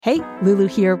Hey, Lulu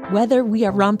here. Whether we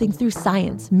are romping through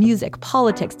science, music,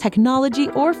 politics, technology,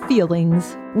 or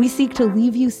feelings, we seek to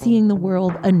leave you seeing the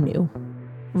world anew.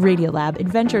 Radiolab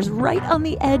adventures right on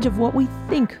the edge of what we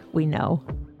think we know,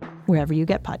 wherever you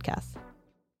get podcasts.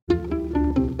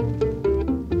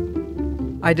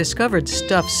 I discovered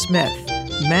Stuff Smith,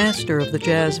 master of the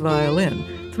jazz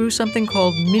violin, through something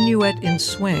called Minuet in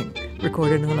Swing,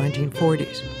 recorded in the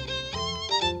 1940s.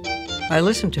 I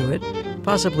listened to it,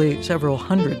 possibly several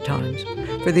hundred times,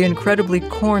 for the incredibly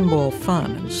cornball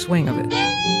fun and swing of it.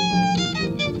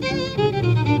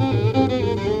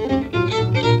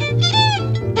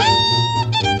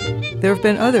 There have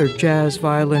been other jazz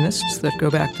violinists that go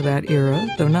back to that era,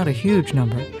 though not a huge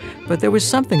number, but there was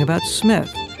something about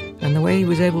Smith and the way he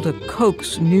was able to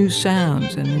coax new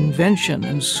sounds and invention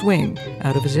and swing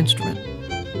out of his instrument.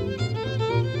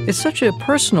 It's such a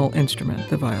personal instrument,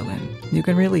 the violin. You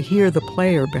can really hear the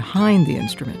player behind the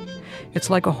instrument. It's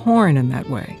like a horn in that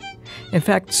way. In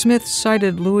fact, Smith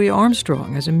cited Louis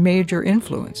Armstrong as a major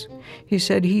influence. He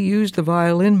said he used the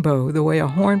violin bow the way a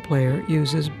horn player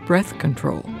uses breath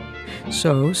control.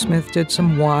 So Smith did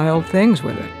some wild things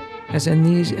with it, as in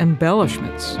these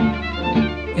embellishments.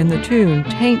 In the tune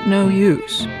 "Tain't No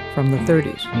Use" from the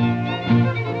 30s.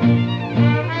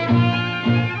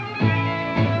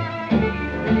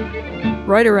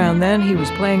 Right around then, he was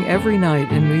playing every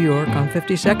night in New York on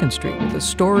 52nd Street, the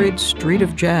storied street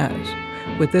of jazz,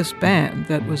 with this band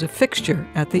that was a fixture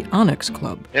at the Onyx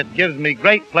Club. It gives me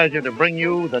great pleasure to bring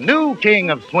you the new king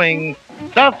of swing,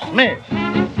 Stuff Smith.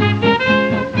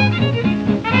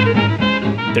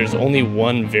 There's only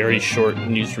one very short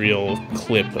newsreel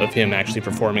clip of him actually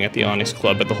performing at the Onyx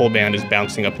Club, but the whole band is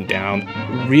bouncing up and down.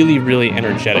 Really, really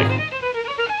energetic.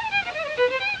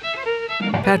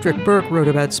 Patrick Burke wrote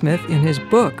about Smith in his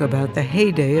book about the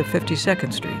heyday of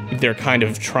 52nd Street. They're kind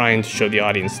of trying to show the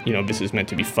audience, this is meant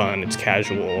to be fun, it's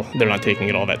casual, they're not taking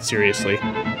it all that seriously.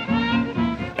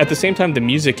 At the same time, the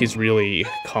music is really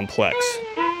complex.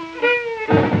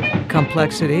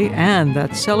 Complexity and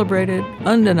that celebrated,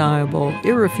 undeniable,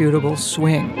 irrefutable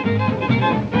swing.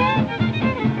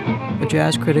 The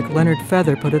jazz critic Leonard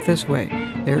Feather put it this way: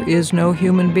 there is no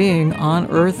human being on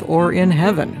earth or in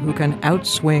heaven who can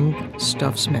outswing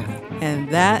Stuff Smith. And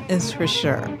that is for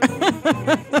sure.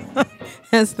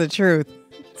 That's the truth.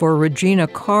 For Regina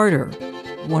Carter,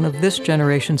 one of this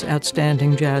generation's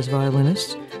outstanding jazz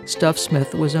violinists, Stuff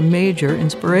Smith was a major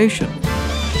inspiration.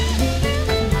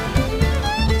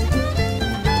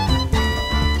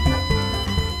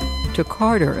 To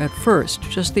Carter, at first,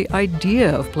 just the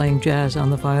idea of playing jazz on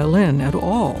the violin at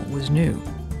all was new.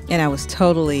 And I was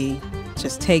totally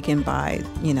just taken by,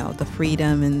 the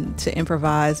freedom and to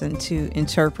improvise and to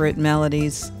interpret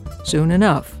melodies. Soon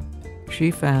enough,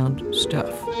 she found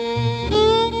Stuff.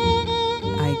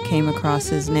 I came across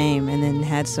his name and then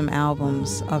had some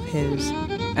albums of his.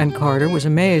 And Carter was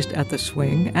amazed at the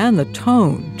swing and the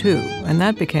tone, too, and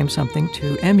that became something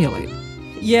to emulate.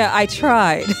 Yeah, I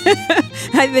tried.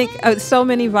 I think so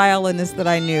many violinists that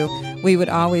I knew, we would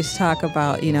always talk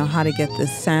about, how to get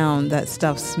this sound that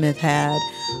Stuff Smith had,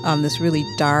 this really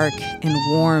dark and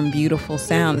warm, beautiful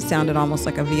sound. It sounded almost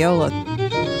like a viola.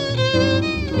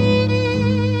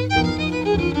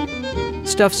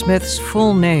 Stuff Smith's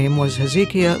full name was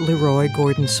Hezekiah Leroy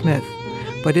Gordon Smith,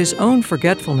 but his own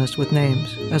forgetfulness with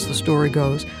names, as the story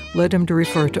goes, led him to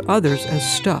refer to others as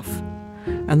Stuff,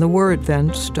 and the word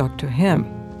then stuck to him.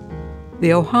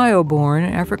 The Ohio-born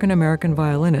African-American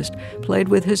violinist played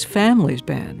with his family's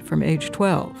band from age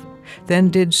 12, then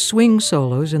did swing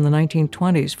solos in the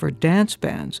 1920s for dance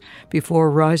bands before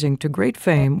rising to great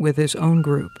fame with his own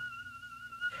group.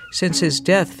 Since his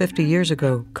death 50 years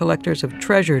ago, collectors have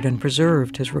treasured and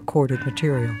preserved his recorded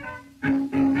material.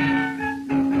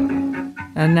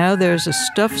 And now there's a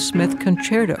Stuff Smith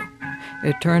concerto.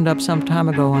 It turned up some time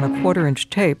ago on a 1/4-inch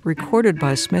tape recorded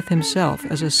by Smith himself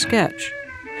as a sketch.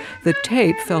 The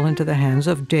tape fell into the hands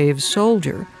of Dave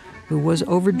Soldier, who was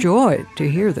overjoyed to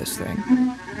hear this thing,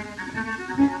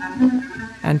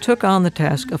 and took on the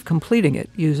task of completing it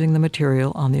using the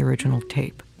material on the original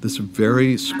tape. This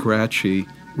very scratchy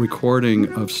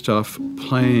recording of Stuff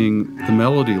playing the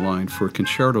melody line for a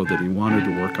concerto that he wanted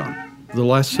to work on. The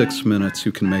last 6 minutes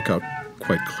you can make out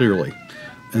quite clearly,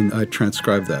 and I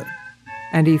transcribed that.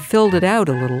 And he filled it out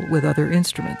a little with other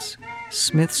instruments.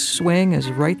 Smith's swing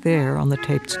is right there on the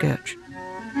taped sketch.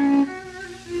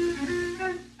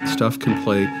 Stuff can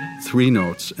play 3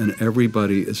 notes, and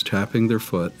everybody is tapping their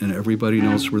foot, and everybody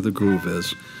knows where the groove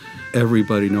is.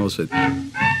 Everybody knows it.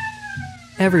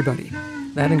 Everybody.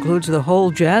 That includes the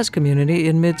whole jazz community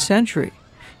in mid-century.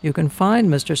 You can find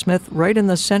Mr. Smith right in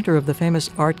the center of the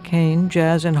famous Art Kane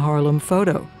Jazz in Harlem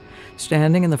photo,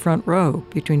 standing in the front row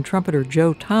between trumpeter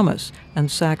Joe Thomas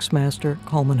and sax master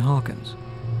Coleman Hawkins.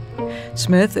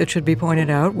 Smith, it should be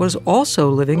pointed out, was also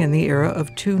living in the era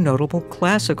of two notable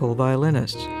classical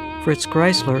violinists, Fritz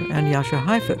Kreisler and Jascha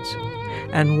Heifetz,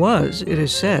 and was, it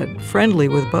is said, friendly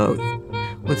with both,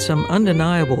 with some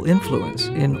undeniable influence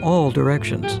in all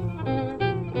directions.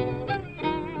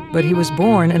 But he was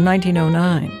born in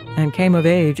 1909 and came of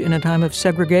age in a time of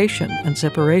segregation and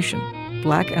separation.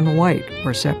 Black and white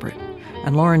were separate.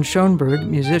 And Lauren Schoenberg,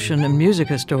 musician and music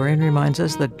historian, reminds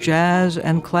us that jazz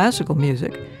and classical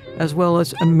music, as well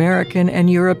as American and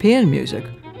European music,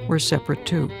 were separate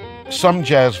too. Some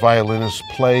jazz violinists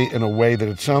play in a way that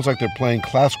it sounds like they're playing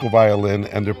classical violin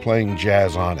and they're playing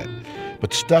jazz on it.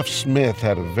 But Stuff Smith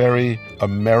had a very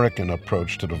American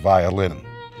approach to the violin.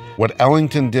 What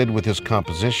Ellington did with his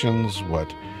compositions,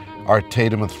 what Art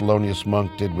Tatum and Thelonious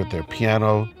Monk did with their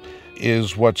piano,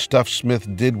 is what Stuff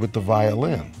Smith did with the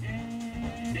violin.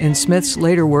 In Smith's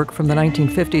later work from the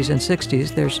 1950s and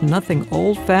 60s, there's nothing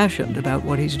old-fashioned about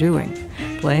what he's doing,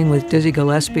 playing with Dizzy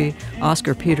Gillespie,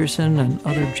 Oscar Peterson, and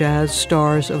other jazz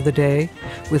stars of the day,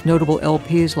 with notable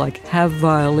LPs like Have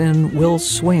Violin, Will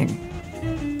Swing,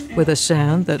 with a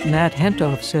sound that Nat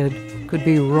Hentoff said could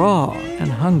be raw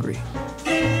and hungry.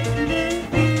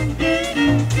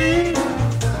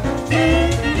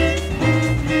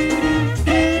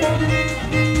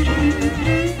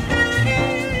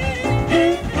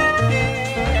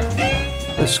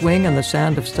 The swing and the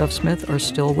sound of Stuff Smith are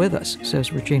still with us,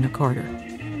 says Regina Carter.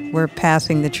 We're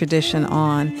passing the tradition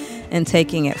on and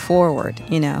taking it forward,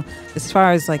 you know. As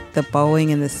far as like the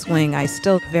bowing and the swing, I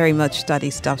still very much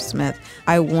study Stuff Smith.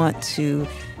 I want to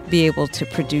be able to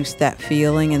produce that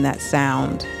feeling and that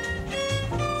sound.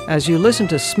 As you listen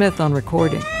to Smith on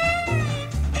recording,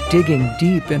 digging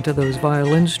deep into those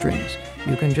violin strings,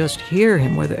 you can just hear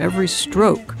him with every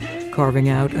stroke, carving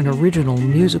out an original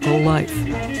musical life.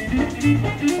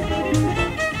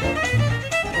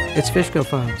 It's Fishko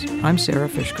Files. I'm Sarah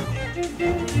Fishko.